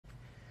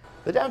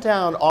The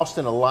Downtown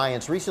Austin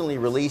Alliance recently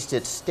released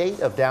its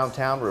State of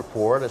Downtown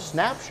report, a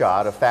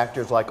snapshot of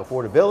factors like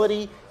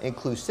affordability,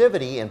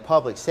 inclusivity, and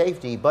public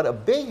safety. But a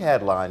big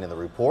headline in the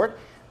report,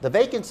 the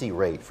vacancy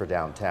rate for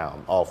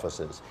downtown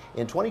offices.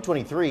 In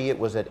 2023, it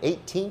was at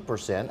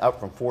 18%, up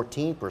from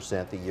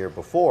 14% the year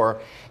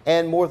before,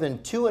 and more than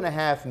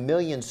 2.5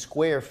 million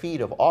square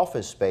feet of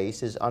office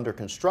space is under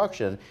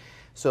construction.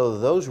 So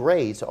those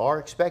rates are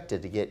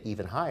expected to get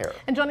even higher.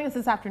 And joining us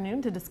this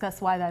afternoon to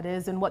discuss why that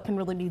is and what can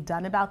really be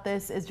done about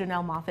this is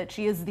Jenell Moffett.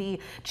 She is the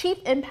Chief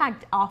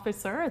Impact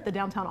Officer at the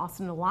Downtown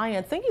Austin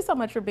Alliance. Thank you so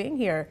much for being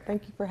here.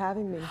 Thank you for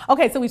having me.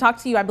 Okay, so we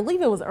talked to you, I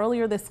believe it was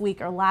earlier this week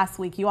or last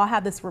week. You all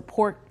had this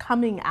report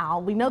coming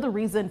out. We know the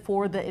reason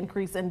for the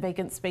increase in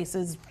vacant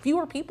spaces.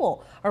 Fewer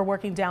people are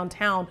working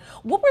downtown.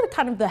 What were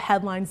kind of the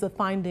headlines, the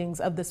findings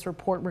of this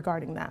report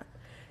regarding that?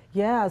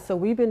 Yeah, so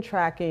we've been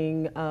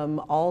tracking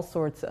all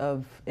sorts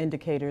of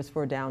indicators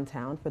for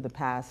downtown for the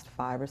past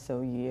 5 or so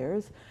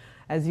years.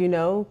 As you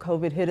know,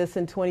 COVID hit us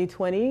in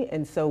 2020,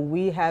 and so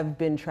we have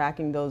been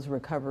tracking those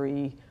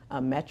recovery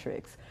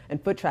metrics,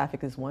 and foot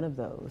traffic is one of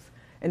those.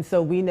 And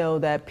so we know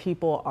that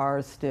people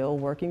are still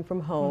working from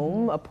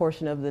home a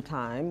portion of the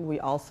time. We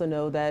also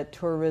know that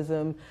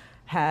tourism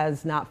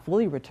has not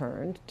fully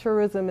returned.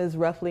 Tourism is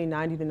roughly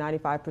 90 to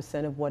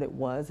 95% of what it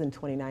was in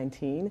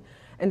 2019.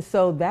 And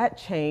so that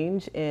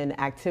change in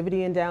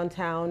activity in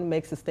downtown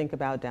makes us think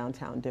about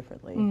downtown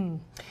differently.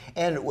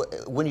 And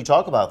when you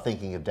talk about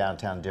thinking of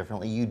downtown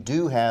differently, you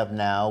do have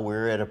now,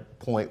 we're at a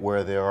point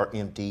where there are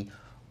empty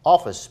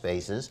office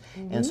spaces.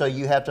 And so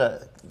you have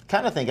to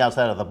kind of think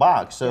outside of the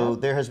box. So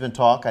there has been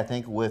talk, I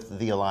think, with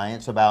the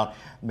Alliance about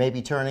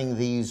maybe turning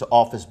these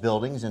office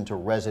buildings into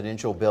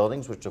residential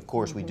buildings, which of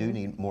course we do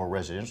need more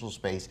residential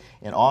space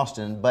in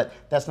Austin, but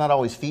that's not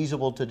always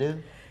feasible to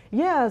do.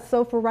 Yeah,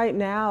 so for right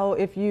now,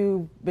 if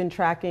you've been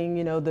tracking,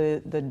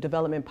 the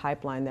development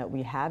pipeline that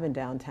we have in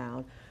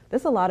downtown,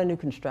 there's a lot of new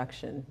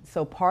construction.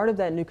 So part of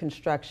that new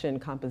construction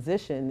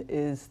composition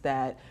is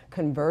that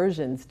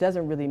conversions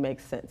doesn't really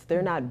make sense.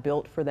 They're not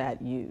built for that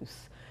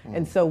use.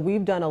 And so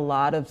we've done a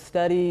lot of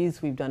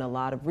studies, we've done a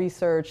lot of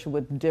research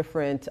with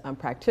different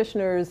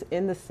practitioners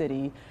in the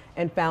city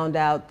and found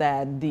out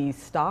that the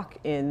stock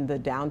in the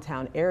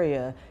downtown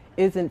area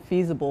isn't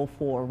feasible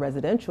for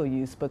residential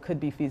use, but could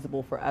be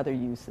feasible for other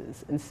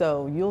uses. And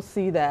so you'll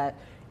see that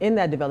in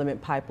that development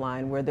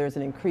pipeline where there's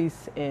an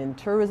increase in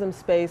tourism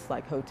space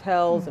like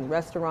hotels and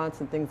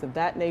restaurants and things of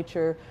that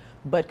nature,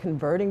 but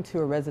converting to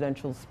a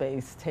residential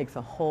space takes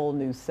a whole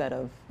new set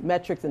of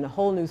metrics and a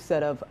whole new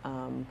set of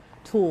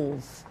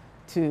tools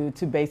to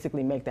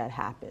basically make that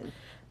happen.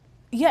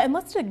 Yeah, and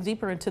let's dig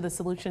deeper into the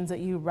solutions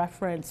that you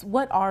reference.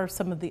 What are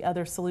some of the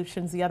other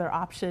solutions, the other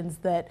options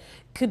that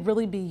could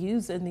really be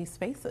used in these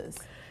spaces?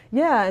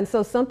 Yeah, and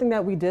so something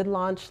that we did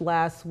launch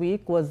last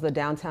week was the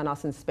Downtown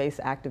Austin Space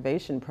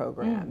Activation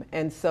Program.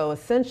 And so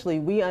essentially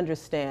we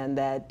understand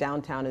that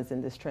downtown is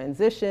in this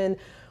transition.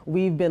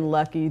 We've been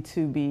lucky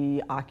to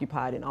be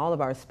occupied in all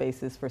of our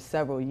spaces for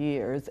several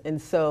years. And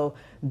so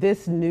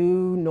this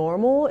new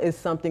normal is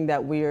something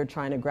that we are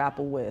trying to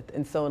grapple with.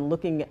 And so in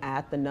looking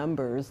at the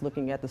numbers,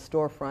 looking at the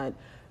storefront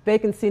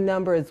vacancy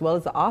number as well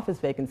as the office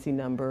vacancy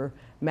number,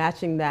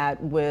 matching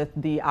that with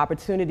the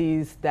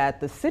opportunities that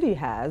the city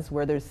has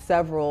where there's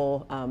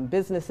several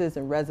businesses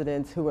and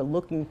residents who are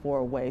looking for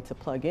a way to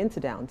plug into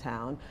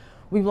downtown.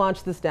 We've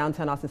launched this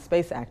Downtown Austin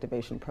Space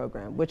Activation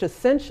Program, which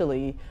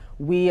essentially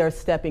we are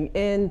stepping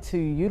in to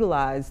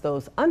utilize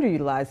those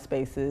underutilized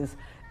spaces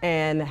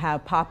and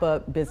have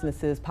pop-up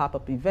businesses,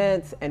 pop-up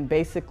events, and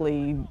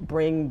basically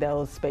bring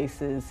those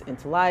spaces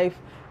into life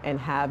and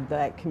have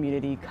that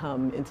community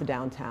come into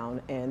downtown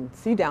and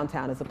see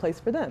downtown as a place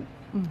for them.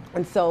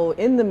 And so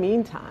in the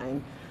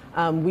meantime,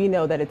 we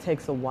know that it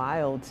takes a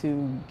while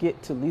to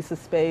get to lease a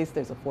space.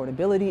 There's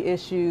affordability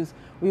issues.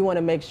 We want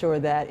to make sure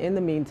that in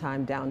the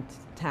meantime,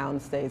 downtown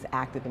stays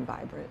active and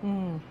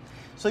vibrant.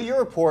 So your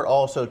report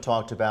also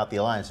talked about, the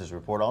Alliance's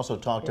report also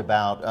talked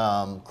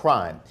about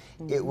crime.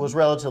 It was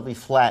relatively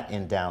flat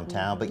in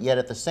downtown, but yet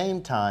at the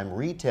same time,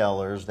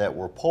 retailers that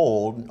were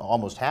polled,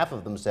 almost half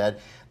of them said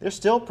they're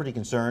still pretty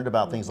concerned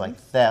about things like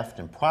theft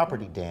and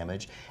property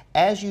damage.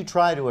 As you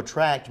try to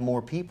attract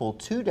more people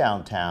to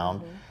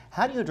downtown,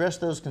 how do you address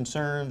those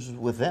concerns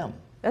with them?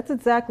 That's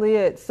exactly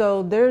it.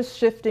 So there's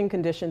shifting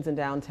conditions in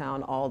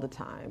downtown all the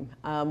time.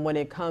 When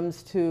it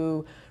comes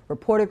to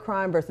reported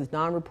crime versus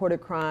non-reported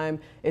crime,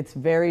 it's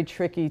very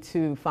tricky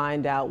to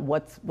find out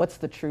what's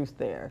the truth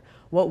there.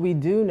 What we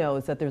do know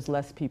is that there's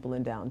less people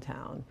in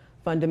downtown,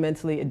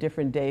 fundamentally at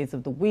different days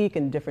of the week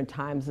and different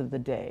times of the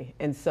day.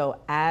 And so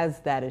as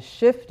that is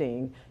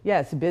shifting,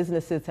 yes,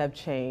 businesses have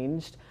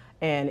changed.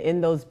 And in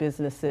those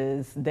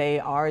businesses, they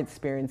are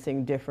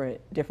experiencing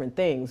different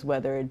things,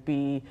 whether it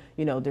be,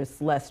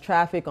 there's less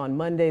traffic on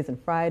Mondays and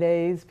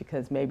Fridays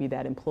because maybe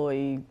that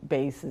employee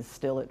base is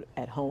still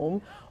at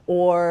home,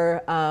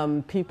 or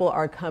people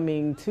are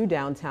coming to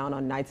downtown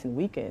on nights and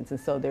weekends. And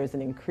so there's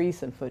an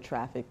increase in foot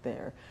traffic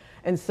there.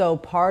 And so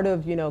part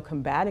of,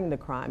 combating the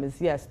crime is,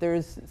 yes,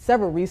 there's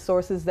several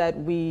resources that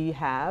we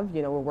have.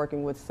 We're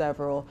working with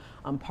several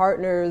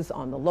partners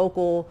on the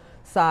local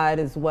side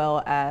as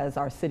well as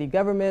our city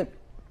government,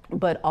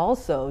 but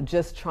also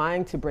just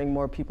trying to bring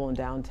more people in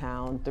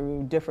downtown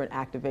through different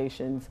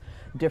activations,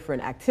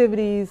 different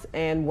activities,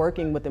 and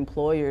working with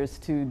employers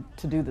to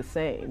do the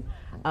same.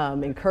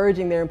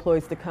 Encouraging their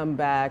employees to come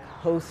back,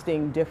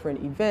 hosting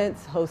different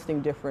events,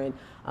 hosting different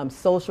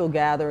social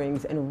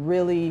gatherings, and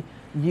really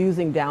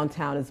using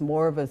downtown as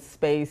more of a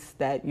space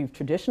that you've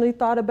traditionally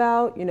thought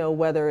about,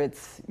 whether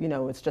it's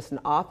just an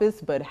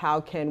office, but how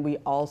can we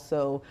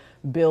also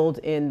build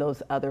in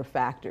those other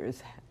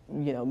factors,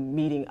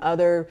 meeting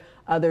other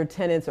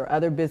tenants or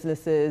other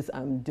businesses,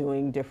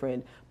 doing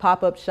different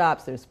pop-up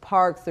shops, there's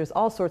parks, there's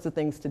all sorts of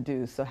things to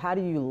do. So how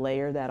do you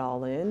layer that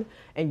all in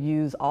and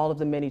use all of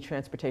the many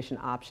transportation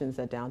options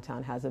that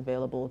downtown has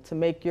available to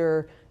make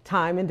your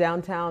time in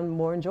downtown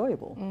more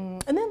enjoyable?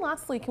 And then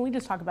lastly, can we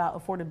just talk about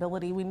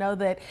affordability? We know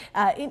that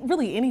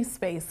really any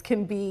space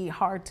can be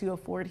hard to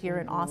afford here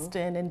in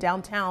Austin, and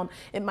downtown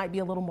it might be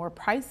a little more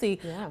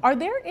pricey. Yeah. Are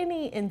there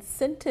any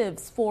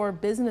incentives for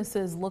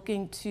businesses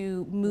looking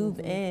to move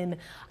in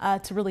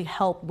to really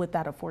help with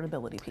that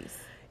affordability piece?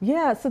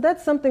 Yeah, so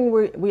that's something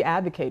we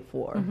advocate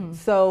for.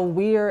 So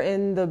we are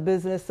in the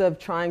business of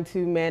trying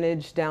to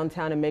manage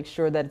downtown and make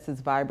sure that it's as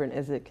vibrant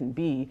as it can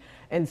be.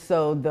 And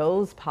so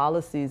those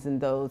policies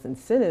and those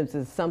incentives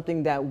is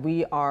something that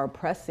we are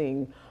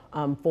pressing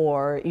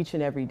for each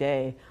and every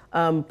day.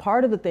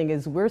 Part of the thing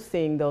is we're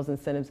seeing those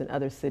incentives in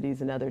other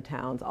cities and other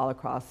towns all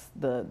across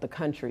the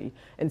country.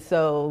 And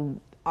so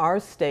our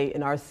state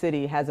and our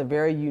city has a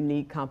very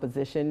unique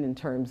composition in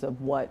terms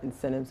of what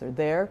incentives are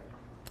there.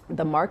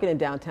 The market in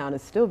downtown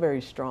is still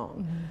very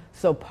strong.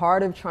 So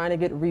part of trying to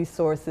get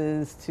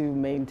resources to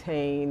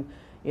maintain,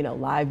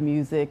 live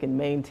music and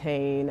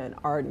maintain an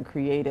art and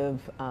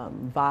creative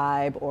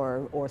vibe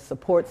or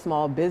support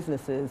small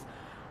businesses,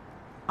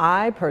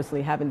 I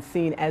personally haven't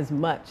seen as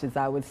much as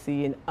I would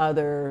see in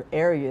other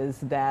areas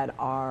that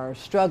are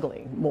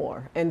struggling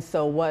more. And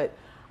so what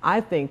I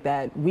think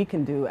that we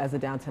can do as a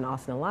Downtown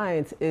Austin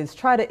Alliance is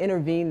try to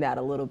intervene that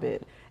a little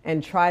bit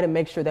and try to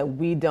make sure that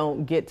we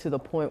don't get to the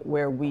point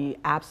where we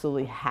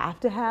absolutely have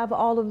to have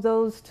all of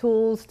those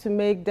tools to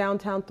make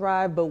downtown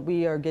thrive, but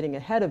we are getting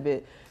ahead of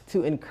it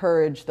to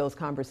encourage those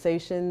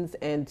conversations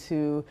and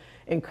to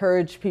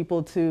encourage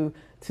people to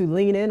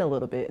lean in a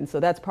little bit. And so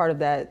that's part of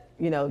that,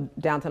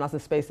 Downtown Austin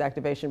Space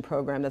Activation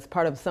Program. That's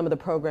part of some of the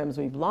programs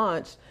we've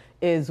launched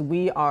is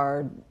we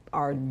are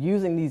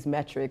using these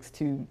metrics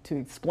to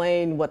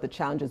explain what the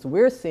challenges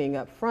we're seeing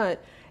up front,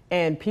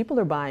 and people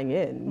are buying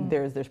in.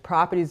 There's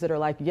properties that are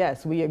like,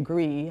 yes, we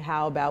agree.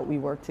 How about we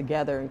work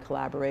together and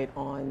collaborate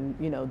on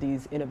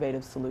these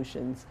innovative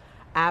solutions,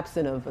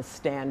 absent of a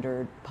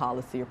standard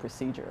policy or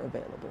procedure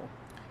available.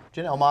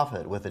 Jenell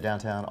Moffett with the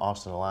Downtown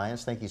Austin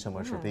Alliance, thank you so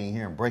much for being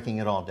here and breaking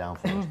it all down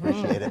for us.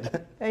 Appreciate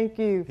it. Thank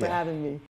you for having me.